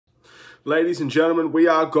Ladies and gentlemen, we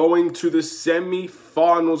are going to the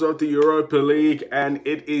semi-finals of the Europa League, and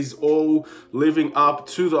it is all living up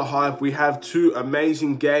to the hype. We have two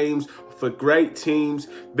amazing games for great teams,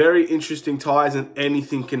 very interesting ties, and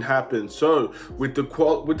anything can happen. So with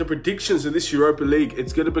the predictions of this Europa League,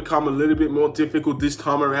 it's going to become a little bit more difficult this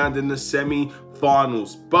time around in the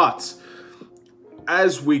semi-finals. But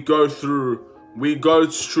as we go through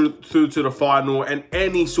to the final, and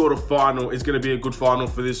any sort of final is going to be a good final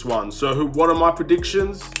for this one. So what are my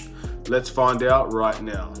predictions? Let's find out right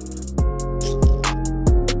now.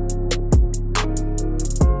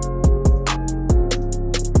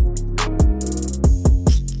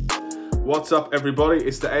 What's up, everybody?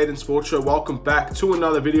 It's the Aidan Sports Show. Welcome back to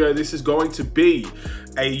another video. This is going to be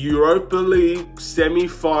a Europa League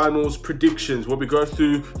semi-finals predictions, where we go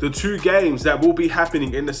through the two games that will be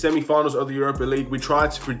happening in the semi-finals of the Europa League. We try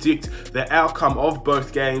to predict the outcome of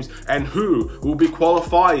both games and who will be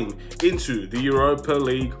qualifying into the Europa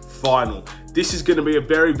League final. This is going to be a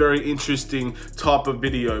very, very interesting type of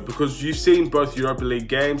video because you've seen both Europa League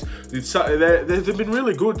games. They've been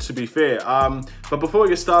really good, to be fair. But before we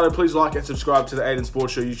get started, please like and subscribe to the Aidan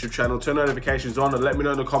Sports Show YouTube channel. Turn notifications on and let me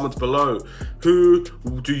know in the comments below, who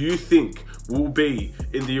do you think will be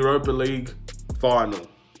in the Europa League final?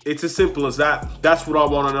 It's as simple as that. That's what I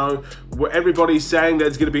want to know. Where everybody's saying that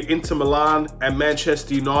it's going to be Inter Milan and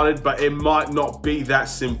Manchester United, but it might not be that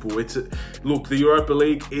simple. Look, the Europa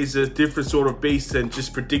League is a different sort of beast than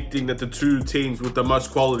just predicting that the two teams with the most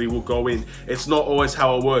quality will go in. It's not always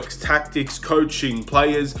how it works. Tactics, coaching,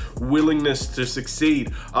 players' willingness to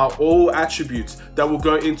succeed are all attributes that will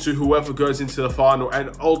go into whoever goes into the final and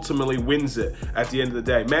ultimately wins it at the end of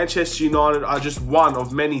the day. Manchester United are just one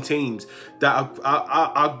of many teams that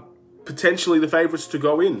are potentially the favourites to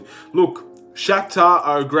go in. Look, Shaktar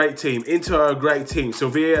are a great team, Inter are a great team,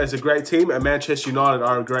 Sevilla is a great team, and Manchester United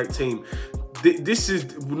are a great team. This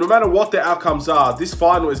is, no matter what the outcomes are, this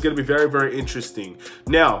final is going to be very, very interesting.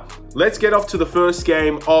 Now, let's get off to the first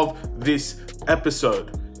game of this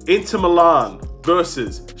episode. Inter Milan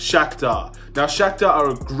versus Shaktar. Now, Shaktar are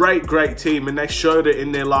a great, great team, and they showed it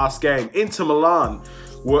in their last game. Inter Milan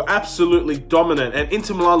were absolutely dominant, and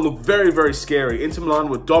Inter Milan looked very, very scary. Inter Milan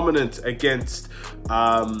were dominant against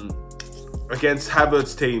Havertz's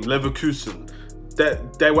team, Leverkusen.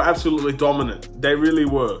 They were absolutely dominant. They really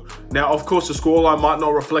were. Now, of course, the scoreline might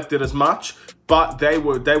not reflect it as much, but they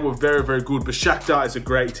were very, very good. But Shaktar is a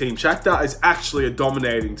great team. Shaktar is actually a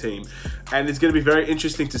dominating team, and it's going to be very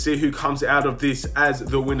interesting to see who comes out of this as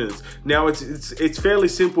the winners. Now, it's fairly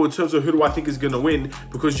simple in terms of who do I think is going to win,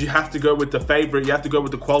 because you have to go with the favorite, you have to go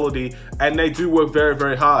with the quality, and they do work very,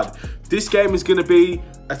 very hard. This game is going to be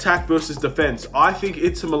attack versus defense. I think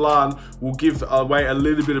Inter Milan will give away a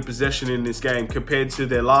little bit of possession in this game compared to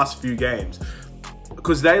their last few games,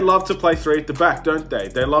 because they love to play three at the back, don't they?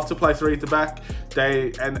 They love to play three at the back.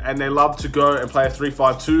 They love to go and play a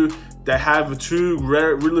 3-5-2. They have two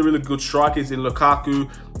really, really good strikers in Lukaku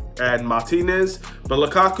and Martinez, but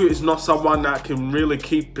Lukaku is not someone that can really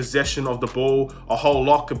keep possession of the ball a whole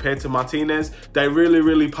lot compared to Martinez. They really,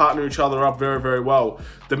 really partner each other up very, very well.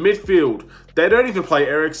 The midfield, they don't even play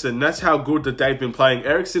Eriksen. That's how good that they've been playing.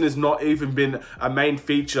 Eriksen has not even been a main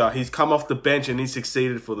feature. He's come off the bench and he's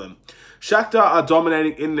succeeded for them. Shaktar are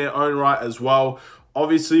dominating in their own right as well.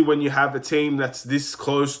 Obviously, when you have a team that's this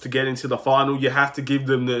close to getting to the final, you have to give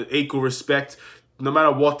them the equal respect, no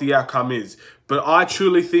matter what the outcome is. But I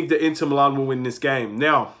truly think that Inter Milan will win this game.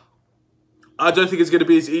 Now, I don't think it's going to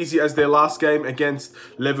be as easy as their last game against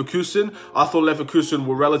Leverkusen. I thought Leverkusen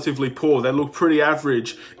were relatively poor. They looked pretty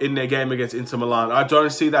average in their game against Inter Milan. I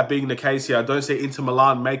don't see that being the case here. I don't see Inter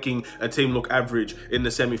Milan making a team look average in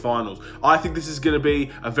the semi-finals. I think this is going to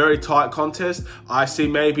be a very tight contest. I see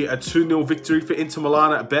maybe a 2-0 victory for Inter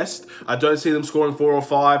Milan at best. I don't see them scoring 4 or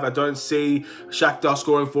 5. I don't see Shaktar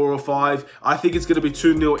scoring 4 or 5. I think it's going to be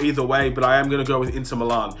 2-0 either way, but I am going to go with Inter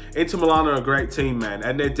Milan. Inter Milan are a great team, man,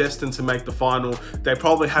 and they're destined to make the final. They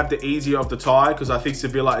probably have the easier of the tie, because I think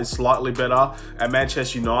Sevilla is slightly better and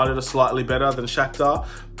Manchester United are slightly better than Shaktar.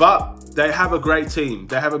 But they have a great team.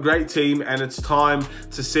 They have a great team, and it's time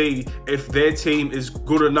to see if their team is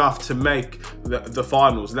good enough to make the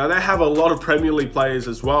finals. Now, they have a lot of Premier League players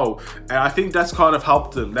as well, and I think that's kind of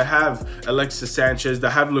helped them. They have Alexis Sanchez, they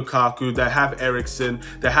have Lukaku, they have Eriksen,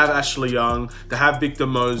 they have Ashley Young, they have Victor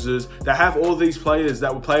Moses. They have all these players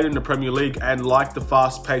that were played in the Premier League and like the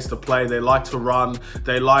fast pace of play. They like to run,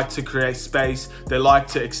 they like to create space, they like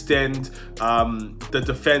to extend the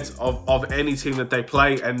defense of any team that they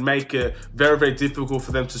play and make it very, very difficult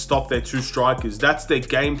for them to stop their two strikers. That's their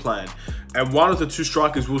game plan. And one of the two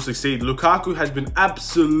strikers will succeed. Lukaku has been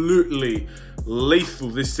absolutely lethal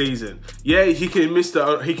this season. Yeah, he can miss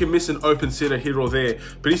an open sitter here or there,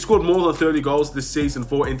 but he scored more than 30 goals this season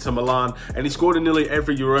for Inter Milan, and he scored in nearly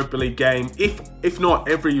every Europa League game, if not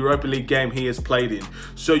every Europa League game he has played in.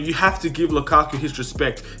 So you have to give Lukaku his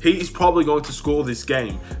respect. He is probably going to score this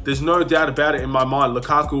game. There's no doubt about it in my mind.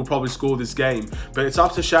 Lukaku will probably score this game, but it's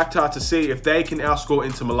up to Shaktar to see if they can outscore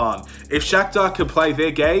Inter Milan. If Shaktar can play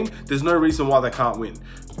their game, there's no reason why they can't win.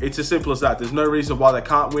 It's as simple as that. There's no reason why they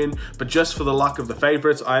can't win, but just for the luck of the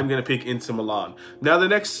favourites, I am going to pick Inter Milan. Now, the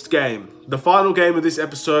next game, the final game of this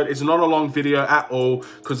episode, is not a long video at all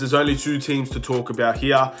because there's only 2 teams to talk about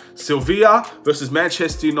here. Sevilla versus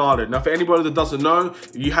Manchester United. Now, for anybody that doesn't know,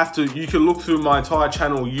 you can look through my entire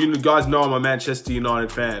channel. You guys know I'm a Manchester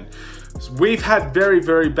United fan. We've had very,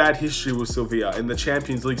 very bad history with Sevilla in the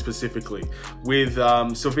Champions League specifically, with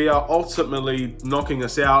Sevilla ultimately knocking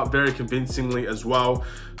us out very convincingly as well.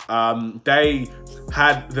 They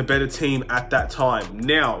had the better team at that time.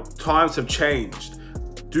 Now, times have changed.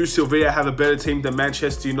 Do Sevilla have a better team than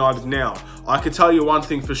Manchester United now? I can tell you one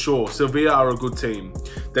thing for sure. Sevilla are a good team.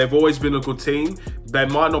 They've always been a good team. They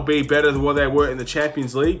might not be better than what they were in the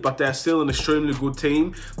Champions League, but they're still an extremely good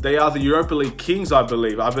team. They are the Europa League kings, I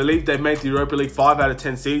believe. I believe they've made the Europa League 5 out of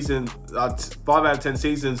 10 seasons,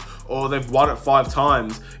 or they've won it 5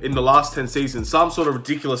 times in the last 10 seasons. Some sort of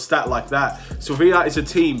ridiculous stat like that. Sevilla is a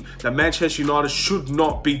team that Manchester United should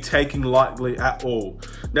not be taking lightly at all.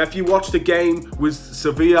 Now, if you watch the game with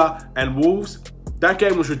Sevilla and Wolves, that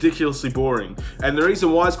game was ridiculously boring. And the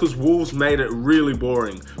reason why is because Wolves made it really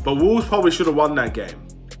boring. But Wolves probably should have won that game.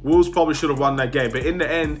 Wolves probably should have won that game. But in the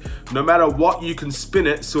end, no matter what you can spin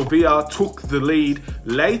it, Sevilla took the lead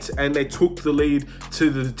late, and they took the lead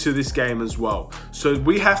to this game as well. So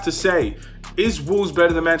we have to say, is Wolves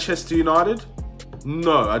better than Manchester United?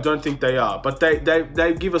 No, I don't think they are, but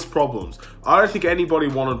they give us problems. I don't think anybody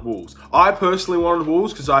wanted Wolves. I personally wanted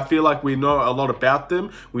Wolves because I feel like we know a lot about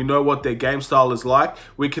them. We know what their game style is like.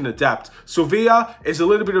 We can adapt. Sevilla is a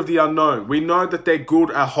little bit of the unknown. We know that they're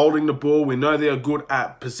good at holding the ball. We know they're good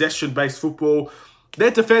at possession-based football.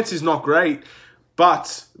 Their defense is not great,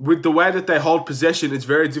 but with the way that they hold possession, it's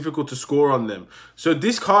very difficult to score on them. So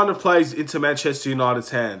this kind of plays into Manchester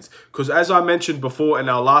United's hands. Because as I mentioned before in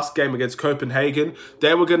our last game against Copenhagen,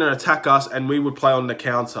 they were going to attack us and we would play on the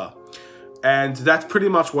counter. And that's pretty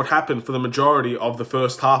much what happened for the majority of the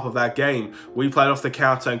first half of that game. We played off the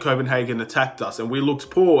counter and Copenhagen attacked us. And we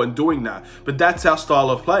looked poor in doing that. But that's our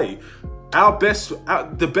style of play.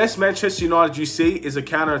 The best Manchester United you see is a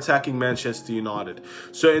counter-attacking Manchester United.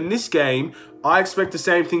 So in this game, I expect the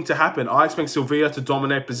same thing to happen. I expect Sevilla to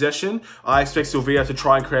dominate possession. I expect Sevilla to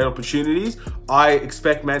try and create opportunities. I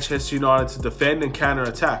expect Manchester United to defend and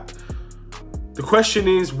counter-attack. The question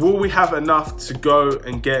is, will we have enough to go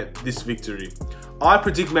and get this victory? I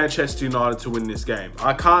predict Manchester United to win this game.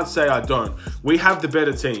 I can't say I don't. We have the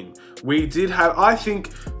better team. I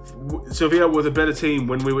think Sevilla were the better team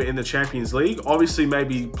when we were in the Champions League. Obviously,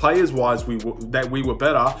 maybe players-wise, we were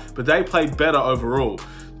better, but they played better overall.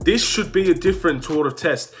 This should be a different sort of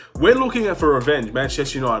test. We're looking at for revenge,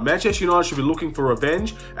 Manchester United. Manchester United should be looking for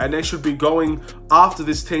revenge, and they should be going after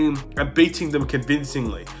this team and beating them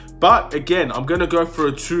convincingly. But again, I'm going to go for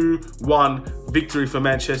a 2-1 victory for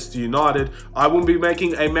Manchester United. I won't be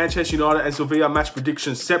making a Manchester United and Sevilla match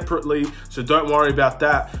prediction separately, so don't worry about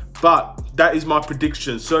that. But that is my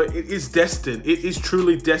prediction. So it is destined. It is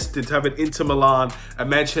truly destined to have an Inter Milan and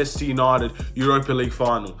Manchester United Europa League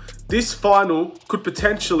final. This final could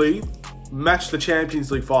potentially match the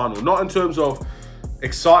Champions League final. Not in terms of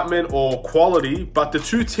excitement or quality, but the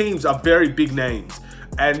 2 teams are very big names.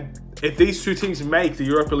 And if these 2 teams make the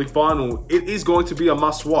Europa League final, it is going to be a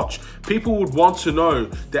must-watch. People would want to know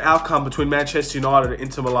the outcome between Manchester United and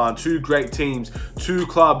Inter Milan. 2 great teams, 2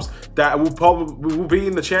 clubs that will be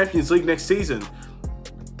in the Champions League next season.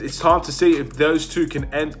 It's time to see if those 2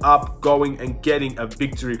 can end up going and getting a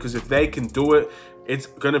victory. Because if they can do it, it's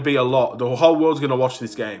going to be a lot. The whole world's going to watch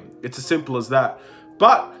this game. It's as simple as that.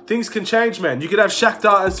 But things can change, man. You could have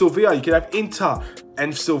Shaktar and Sevilla. You could have Inter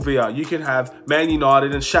and Sevilla. You can have Man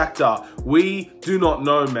United and Shaktar. We do not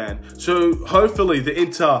know, man. So hopefully the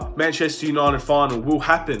Inter-Manchester United final will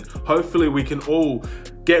happen. Hopefully we can all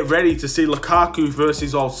get ready to see Lukaku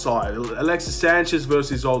versus old side, Alexis Sanchez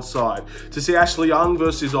versus old side, to see Ashley Young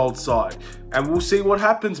versus old side. And we'll see what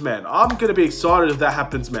happens, man. I'm going to be excited if that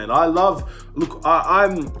happens, man. I'm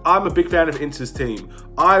a big fan of Inter's team.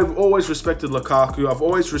 I've always respected Lukaku. I've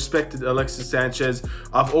always respected Alexis Sanchez.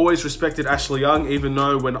 I've always respected Ashley Young, even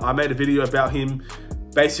though when I made a video about him,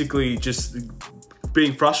 basically just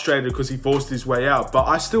being frustrated because he forced his way out, but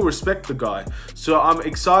I still respect the guy. So I'm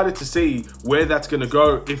excited to see where that's going to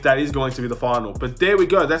go, if that is going to be the final. But there we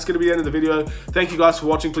go. That's going to be the end of the video. Thank you guys for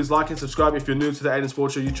watching. Please like and subscribe if you're new to the Aidan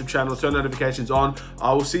Sports Show YouTube channel. Turn notifications on.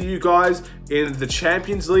 I will see you guys in the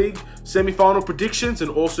Champions League semi-final predictions and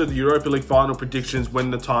also the Europa League final predictions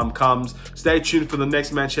when the time comes. Stay tuned for the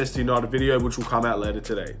next Manchester United video, which will come out later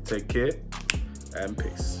today. Take care and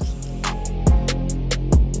peace.